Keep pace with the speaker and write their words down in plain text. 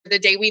The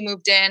day we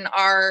moved in,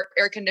 our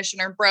air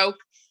conditioner broke.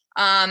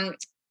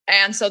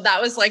 And so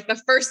that was like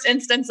the first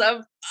instance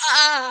of,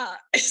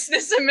 is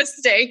this a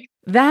mistake?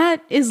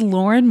 That is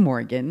Lauren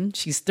Morgan.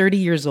 She's 30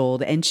 years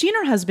old, and she and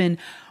her husband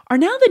are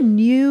now the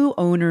new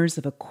owners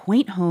of a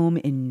quaint home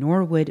in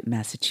Norwood,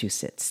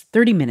 Massachusetts,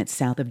 30 minutes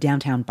south of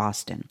downtown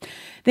Boston.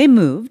 They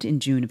moved in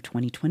June of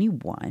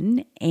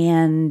 2021,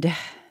 and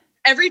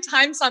every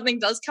time something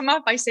does come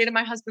up, I say to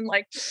my husband,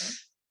 like,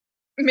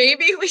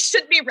 maybe we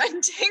should be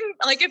renting.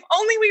 Like, if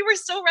only we were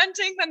still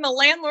renting, then the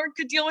landlord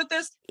could deal with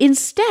this.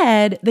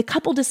 Instead, the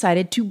couple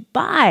decided to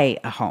buy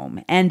a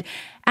home. And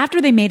after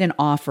they made an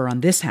offer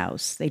on this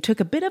house, they took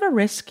a bit of a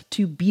risk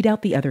to beat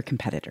out the other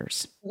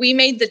competitors. We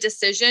made the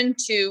decision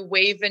to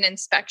waive an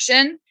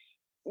inspection.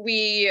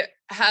 We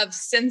have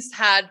since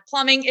had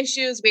plumbing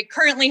issues. We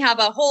currently have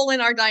a hole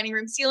in our dining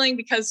room ceiling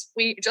because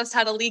we just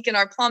had a leak in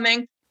our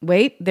plumbing.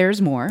 Wait,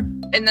 there's more.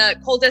 In the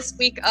coldest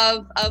week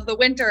of the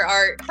winter,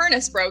 our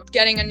furnace broke,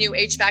 getting a new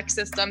HVAC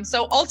system.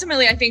 So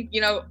ultimately, I think,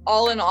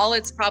 all in all,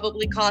 it's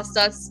probably cost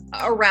us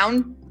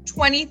around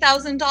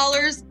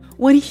 $20,000.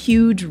 One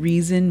huge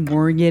reason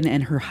Morgan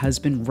and her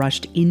husband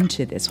rushed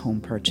into this home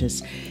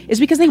purchase is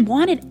because they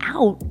wanted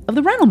out of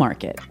the rental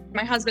market.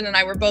 My husband and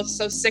I were both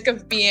so sick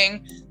of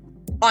being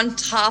on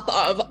top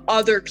of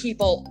other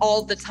people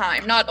all the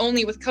time, not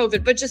only with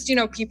COVID, but just,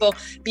 people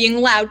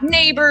being loud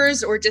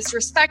neighbors or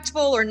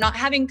disrespectful or not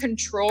having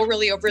control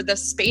really over the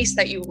space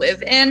that you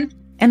live in.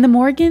 And the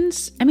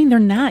Morgans, they're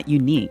not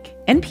unique.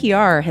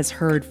 NPR has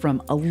heard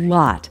from a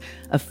lot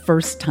of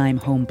first-time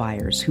home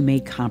buyers who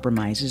made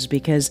compromises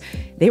because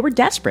they were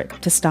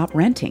desperate to stop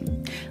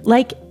renting.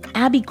 Like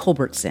Abby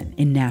Culbertson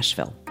in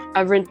Nashville.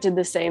 I've rented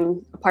the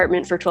same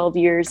apartment for 12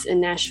 years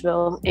in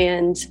Nashville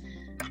and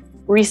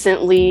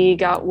recently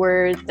got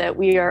word that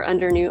we are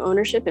under new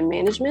ownership and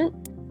management,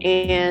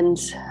 and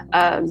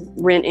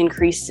rent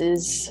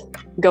increases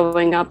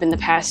going up in the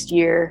past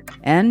year.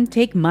 And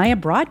take Maya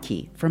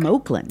Broadkey from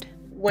Oakland.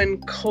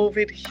 When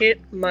COVID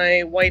hit,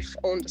 my wife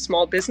owned a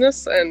small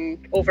business, and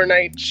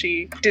overnight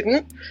she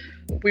didn't.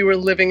 We were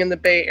living in the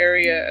Bay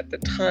Area at the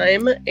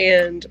time,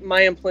 and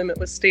my employment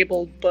was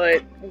stable,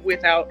 but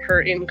without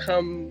her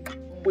income,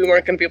 we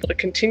weren't going to be able to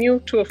continue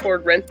to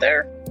afford rent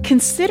there.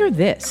 Consider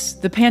this.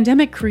 The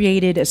pandemic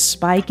created a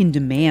spike in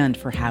demand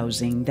for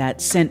housing that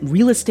sent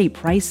real estate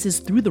prices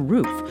through the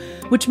roof,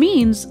 which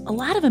means a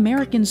lot of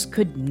Americans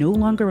could no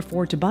longer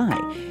afford to buy,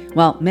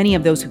 while many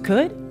of those who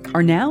could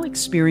are now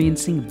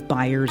experiencing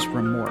buyer's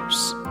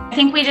remorse. I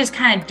think we just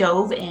kind of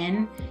dove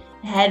in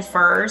head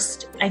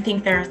first. I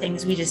think there are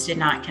things we just did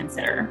not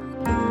consider.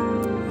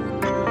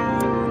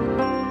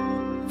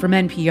 From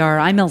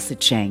NPR, I'm Ailsa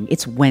Chang.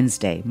 It's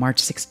Wednesday,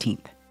 March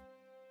 16th.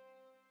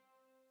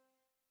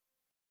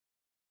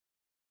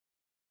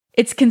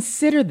 It's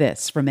Consider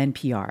This from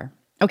NPR.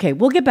 Okay,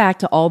 we'll get back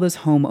to all those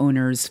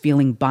homeowners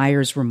feeling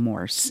buyer's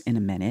remorse in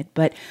a minute.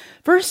 But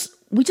first,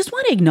 we just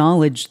want to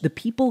acknowledge the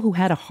people who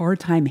had a hard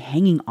time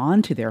hanging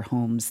on to their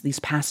homes these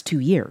past 2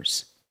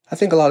 years. I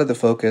think a lot of the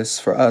focus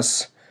for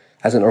us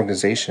as an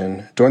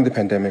organization during the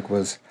pandemic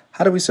was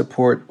how do we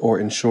support or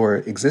ensure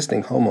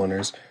existing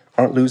homeowners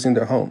aren't losing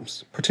their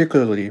homes,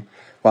 particularly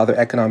while their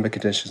economic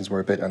conditions were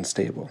a bit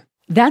unstable.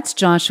 That's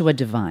Joshua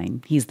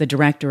Devine. He's the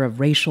director of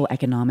racial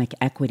economic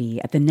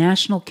equity at the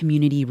National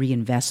Community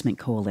Reinvestment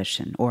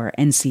Coalition, or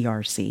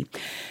NCRC.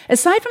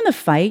 Aside from the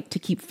fight to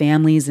keep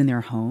families in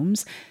their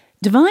homes,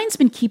 Devine's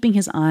been keeping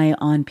his eye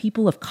on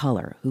people of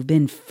color who've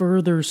been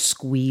further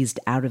squeezed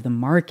out of the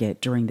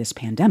market during this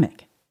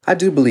pandemic. I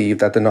do believe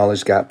that the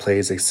knowledge gap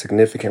plays a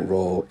significant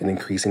role in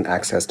increasing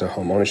access to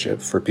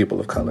homeownership for people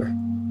of color.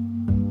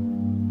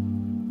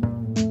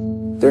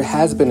 There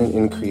has been an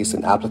increase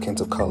in applicants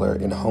of color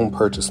in home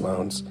purchase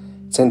loans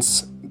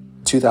since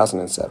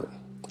 2007,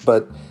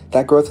 but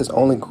that growth has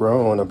only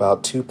grown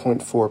about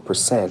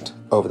 2.4%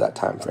 over that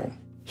time frame.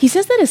 He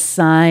says that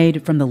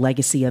aside from the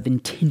legacy of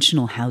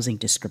intentional housing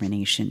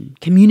discrimination,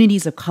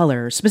 communities of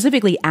color,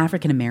 specifically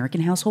African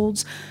American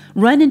households,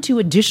 run into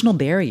additional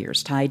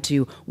barriers tied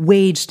to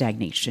wage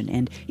stagnation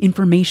and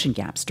information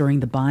gaps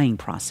during the buying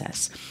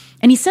process.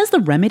 And he says the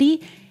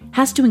remedy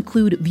has to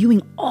include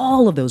viewing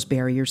all of those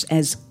barriers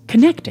as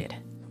connected.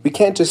 We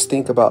can't just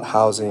think about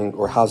housing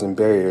or housing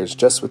barriers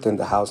just within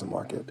the housing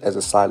market as a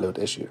siloed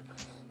issue.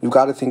 You've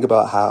got to think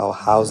about how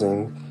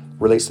housing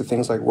relates to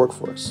things like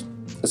workforce.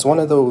 It's one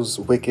of those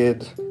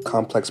wicked,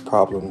 complex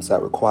problems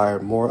that require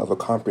more of a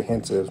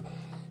comprehensive,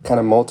 kind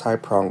of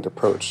multi-pronged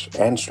approach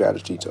and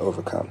strategy to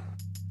overcome.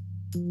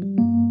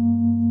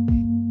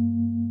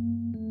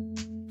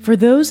 For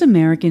those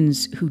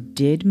Americans who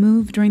did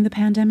move during the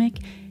pandemic,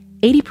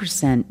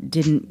 80%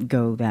 didn't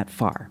go that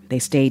far. They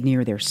stayed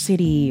near their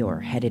city or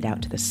headed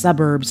out to the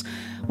suburbs,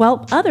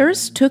 while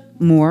others took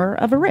more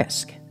of a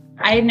risk.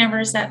 I had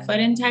never set foot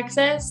in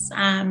Texas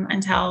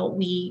until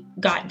we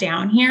got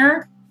down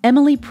here.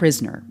 Emily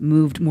Prisner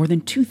moved more than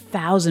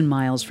 2,000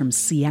 miles from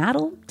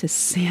Seattle to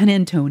San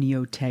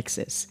Antonio,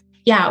 Texas.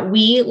 Yeah,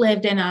 we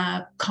lived in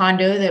a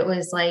condo that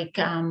was like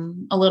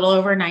a little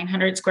over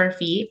 900 square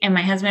feet. And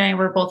my husband and I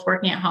were both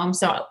working at home.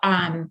 So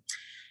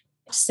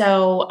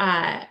So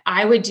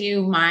I would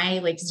do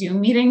my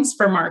Zoom meetings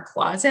from our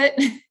closet.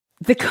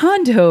 The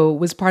condo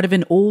was part of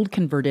an old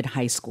converted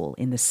high school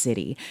in the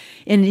city.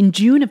 And in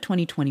June of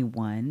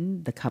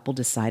 2021, the couple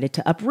decided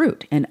to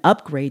uproot and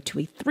upgrade to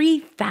a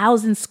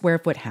 3,000 square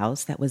foot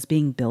house that was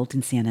being built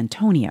in San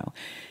Antonio.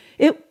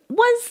 It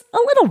was a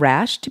little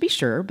rash, to be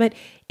sure, but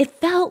it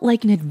felt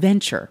like an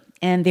adventure.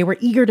 And they were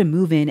eager to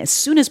move in as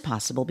soon as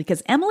possible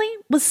because Emily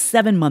was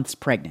 7 months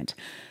pregnant.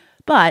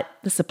 But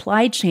the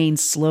supply chain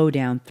slowed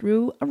down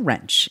through a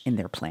wrench in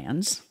their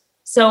plans.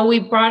 So we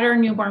brought our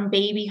newborn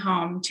baby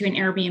home to an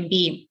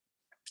Airbnb,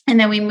 and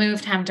then we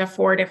moved him to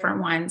 4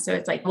 different ones. So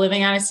it's like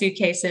living out of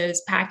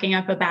suitcases, packing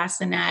up a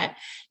bassinet,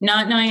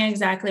 not knowing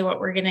exactly what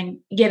we're going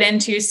to get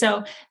into.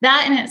 So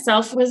that in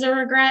itself was a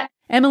regret.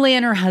 Emily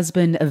and her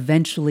husband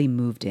eventually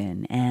moved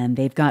in, and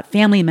they've got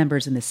family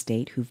members in the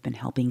state who've been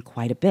helping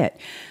quite a bit.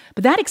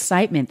 But that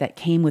excitement that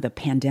came with a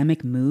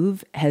pandemic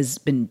move has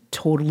been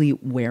totally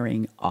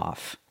wearing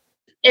off.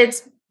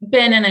 It's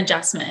been an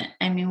adjustment.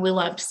 I mean, we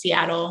loved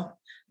Seattle.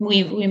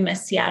 We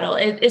miss Seattle.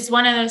 It's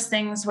one of those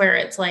things where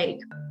it's like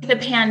the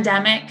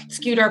pandemic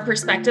skewed our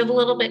perspective a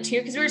little bit too,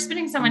 because we were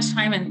spending so much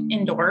time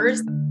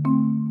indoors.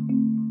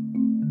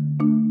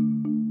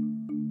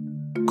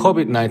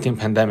 COVID-19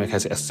 pandemic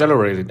has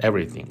accelerated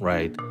everything,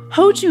 right?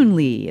 Ho-Joon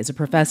Lee is a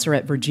professor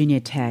at Virginia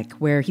Tech,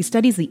 where he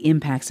studies the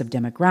impacts of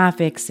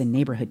demographics and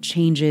neighborhood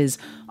changes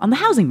on the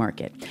housing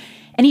market.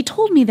 And he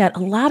told me that a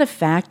lot of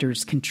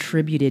factors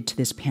contributed to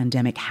this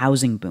pandemic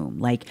housing boom,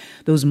 like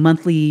those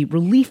monthly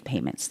relief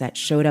payments that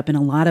showed up in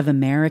a lot of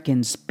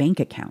Americans' bank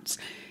accounts.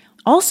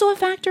 Also a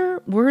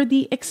factor were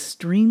the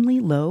extremely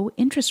low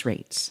interest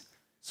rates.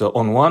 So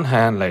on one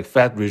hand,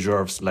 Fed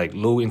reserves,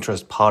 low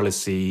interest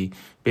policy,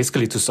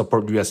 basically to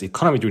support U.S.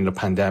 economy during the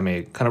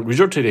pandemic, kind of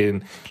resulted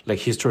in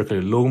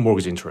historically low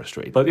mortgage interest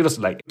rate. But it was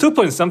 2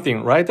 point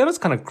something, right? That was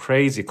kind of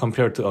crazy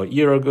compared to a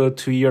year ago,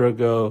 2 years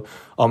ago.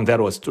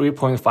 That was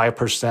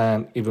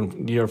 3.5%, even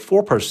near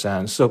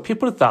 4%. So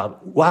people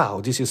thought, wow,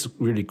 this is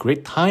really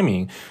great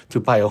timing to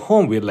buy a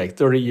home with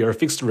 30-year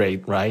fixed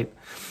rate, right?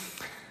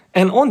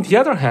 And on the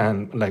other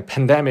hand,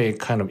 pandemic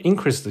kind of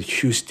increased the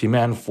huge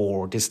demand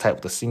for this type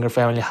of the single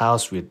family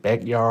house with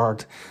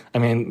backyard. I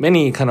mean,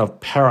 many kind of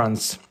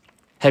parents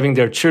having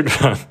their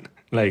children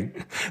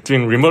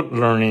doing remote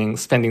learning,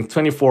 spending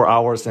 24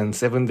 hours and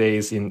 7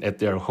 days at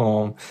their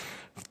home,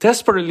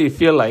 desperately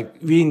feel like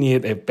we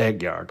need a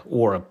backyard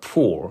or a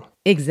pool.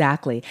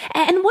 Exactly.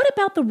 And what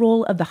about the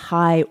role of the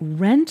high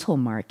rental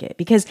market?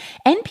 Because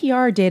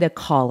NPR did a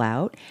call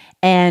out,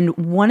 and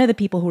one of the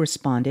people who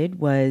responded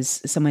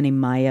was someone named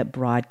Maya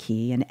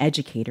Broadkey, an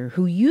educator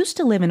who used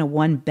to live in a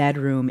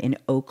 1-bedroom in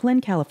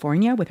Oakland,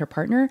 California with her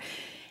partner.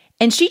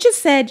 And she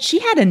just said she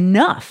had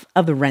enough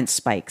of the rent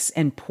spikes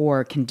and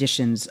poor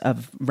conditions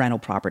of rental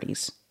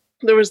properties.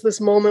 There was this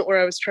moment where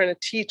I was trying to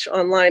teach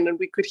online and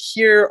we could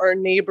hear our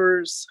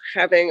neighbors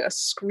having a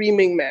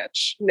screaming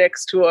match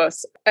next to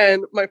us.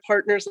 And my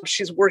partner's,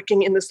 she's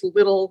working in this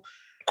little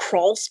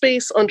crawl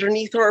space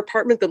underneath our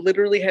apartment that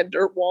literally had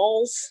dirt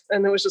walls.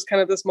 And there was just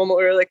kind of this moment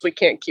where we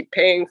can't keep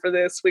paying for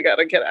this. We got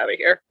to get out of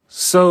here.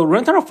 So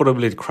rental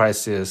affordability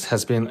crisis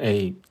has been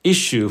an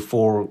issue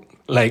for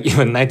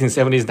even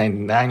 1970s,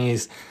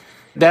 1990s.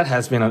 That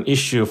has been an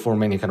issue for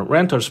many kind of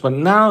renters, but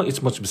now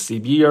it's much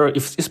severe,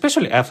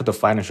 especially after the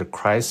financial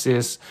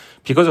crisis,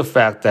 because of the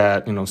fact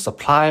that,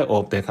 supply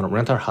of that kind of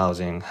rental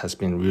housing has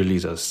been really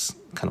just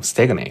kind of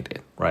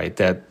stagnated, right?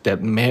 That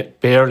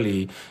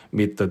barely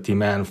meet the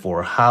demand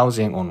for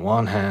housing on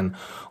one hand.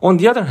 On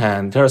the other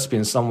hand, there has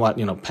been somewhat,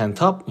 pent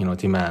up,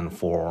 demand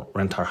for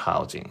rental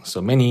housing.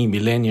 So many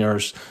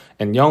millennials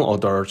and young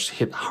adults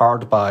hit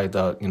hard by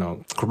the,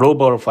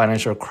 global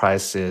financial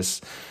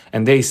crisis,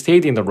 and they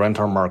stayed in the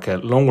rental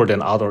market longer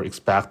than others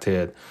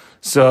expected.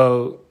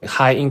 So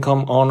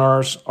high-income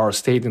owners are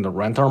stayed in the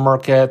rental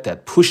market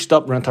that pushed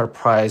up rental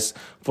price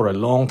for a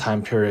long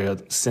time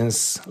period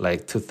since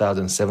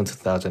 2007,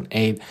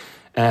 2008.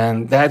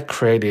 And that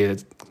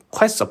created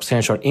quite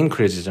substantial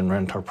increases in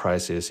rental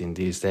prices in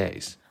these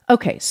days.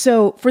 Okay,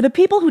 so for the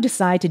people who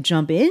decide to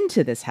jump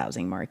into this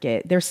housing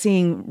market, they're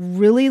seeing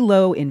really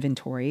low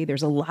inventory.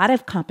 There's a lot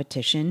of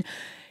competition.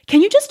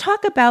 Can you just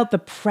talk about the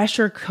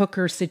pressure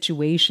cooker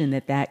situation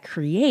that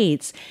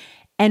creates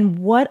and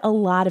what a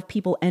lot of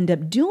people end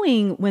up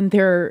doing when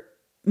they're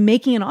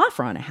making an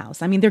offer on a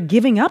house? I mean, they're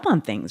giving up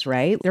on things,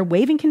 right? They're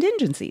waiving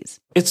contingencies.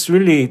 It's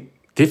really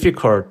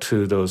difficult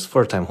to those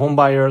first-time home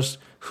buyers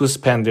who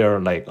spend their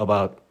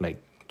about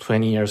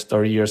 20 years,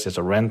 30 years as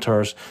a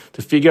renters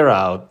to figure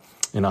out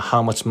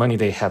how much money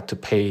they have to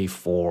pay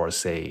for,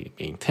 say,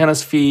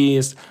 maintenance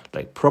fees,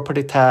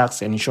 property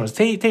tax and insurance.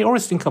 They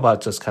always think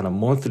about just kind of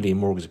monthly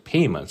mortgage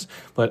payments,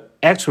 but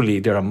actually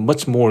there are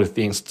much more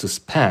things to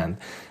spend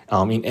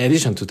in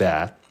addition to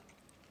that.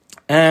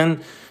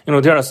 And,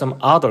 there are some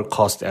other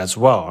costs as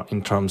well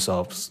in terms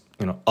of,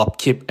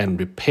 upkeep and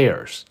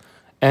repairs.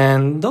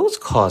 And those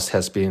costs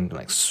has been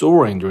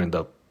soaring during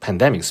the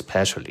pandemic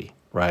especially,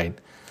 right?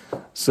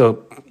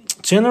 So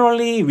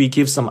generally, we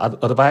give some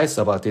advice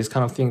about this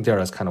kind of thing. There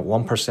is kind of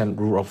 1%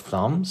 rule of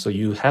thumb. So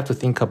you have to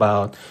think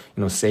about,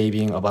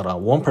 saving about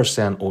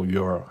 1% of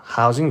your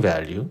housing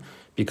value,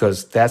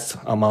 because that's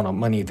the amount of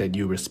money that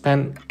you will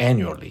spend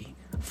annually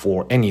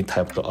for any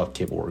type of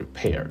upkeep or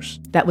repairs.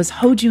 That was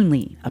Ho-Joon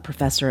Lee, a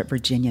professor at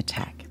Virginia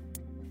Tech.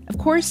 Of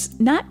course,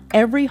 not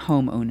every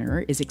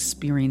homeowner is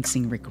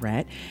experiencing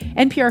regret.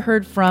 NPR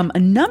heard from a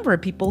number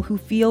of people who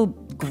feel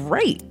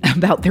great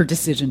about their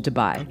decision to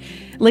buy,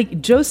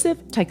 like Joseph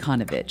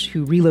Tykonovich,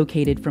 who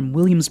relocated from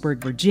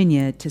Williamsburg,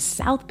 Virginia to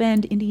South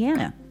Bend,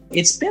 Indiana.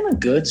 It's been a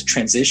good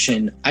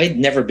transition. I'd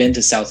never been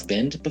to South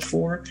Bend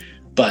before,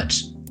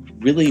 but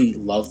really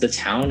love the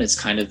town. It's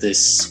kind of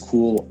this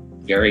cool,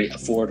 very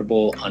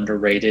affordable,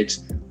 underrated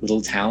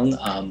little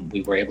town.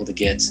 We were able to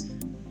get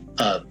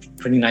a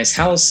pretty nice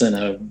house in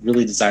a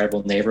really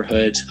desirable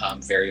neighborhood,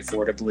 very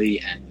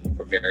affordably, and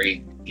were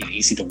very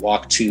easy to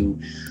walk to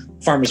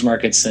farmers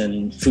markets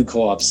and food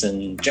co-ops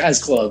and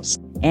jazz clubs.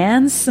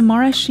 And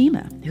Samara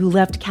Shima, who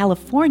left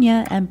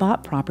California and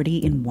bought property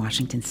in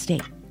Washington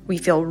State. We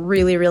feel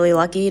really, really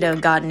lucky to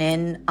have gotten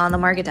in on the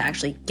market to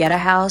actually get a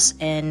house.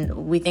 And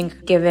we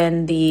think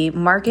given the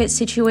market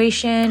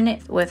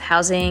situation with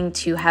housing,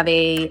 to have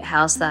a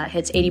house that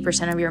hits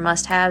 80% of your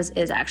must-haves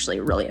is actually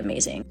really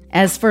amazing.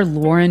 As for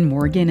Lauren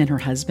Morgan and her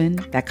husband,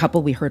 that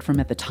couple we heard from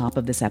at the top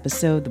of this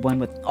episode, the one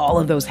with all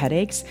of those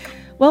headaches,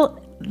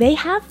 well, they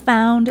have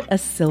found a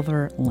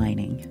silver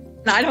lining.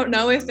 I don't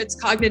know if it's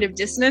cognitive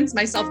dissonance,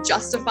 myself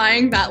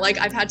justifying that,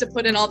 I've had to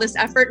put in all this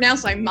effort now,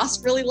 so I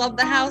must really love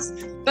the house.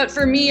 But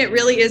for me, it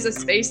really is a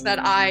space that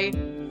I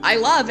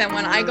love. And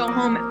when I go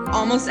home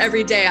almost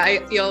every day,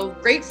 I feel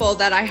grateful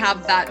that I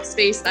have that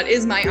space that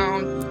is my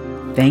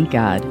own. Thank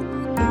God.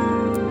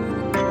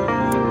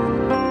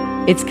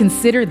 It's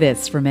Consider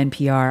This from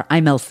NPR.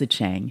 I'm Ailsa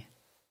Chang.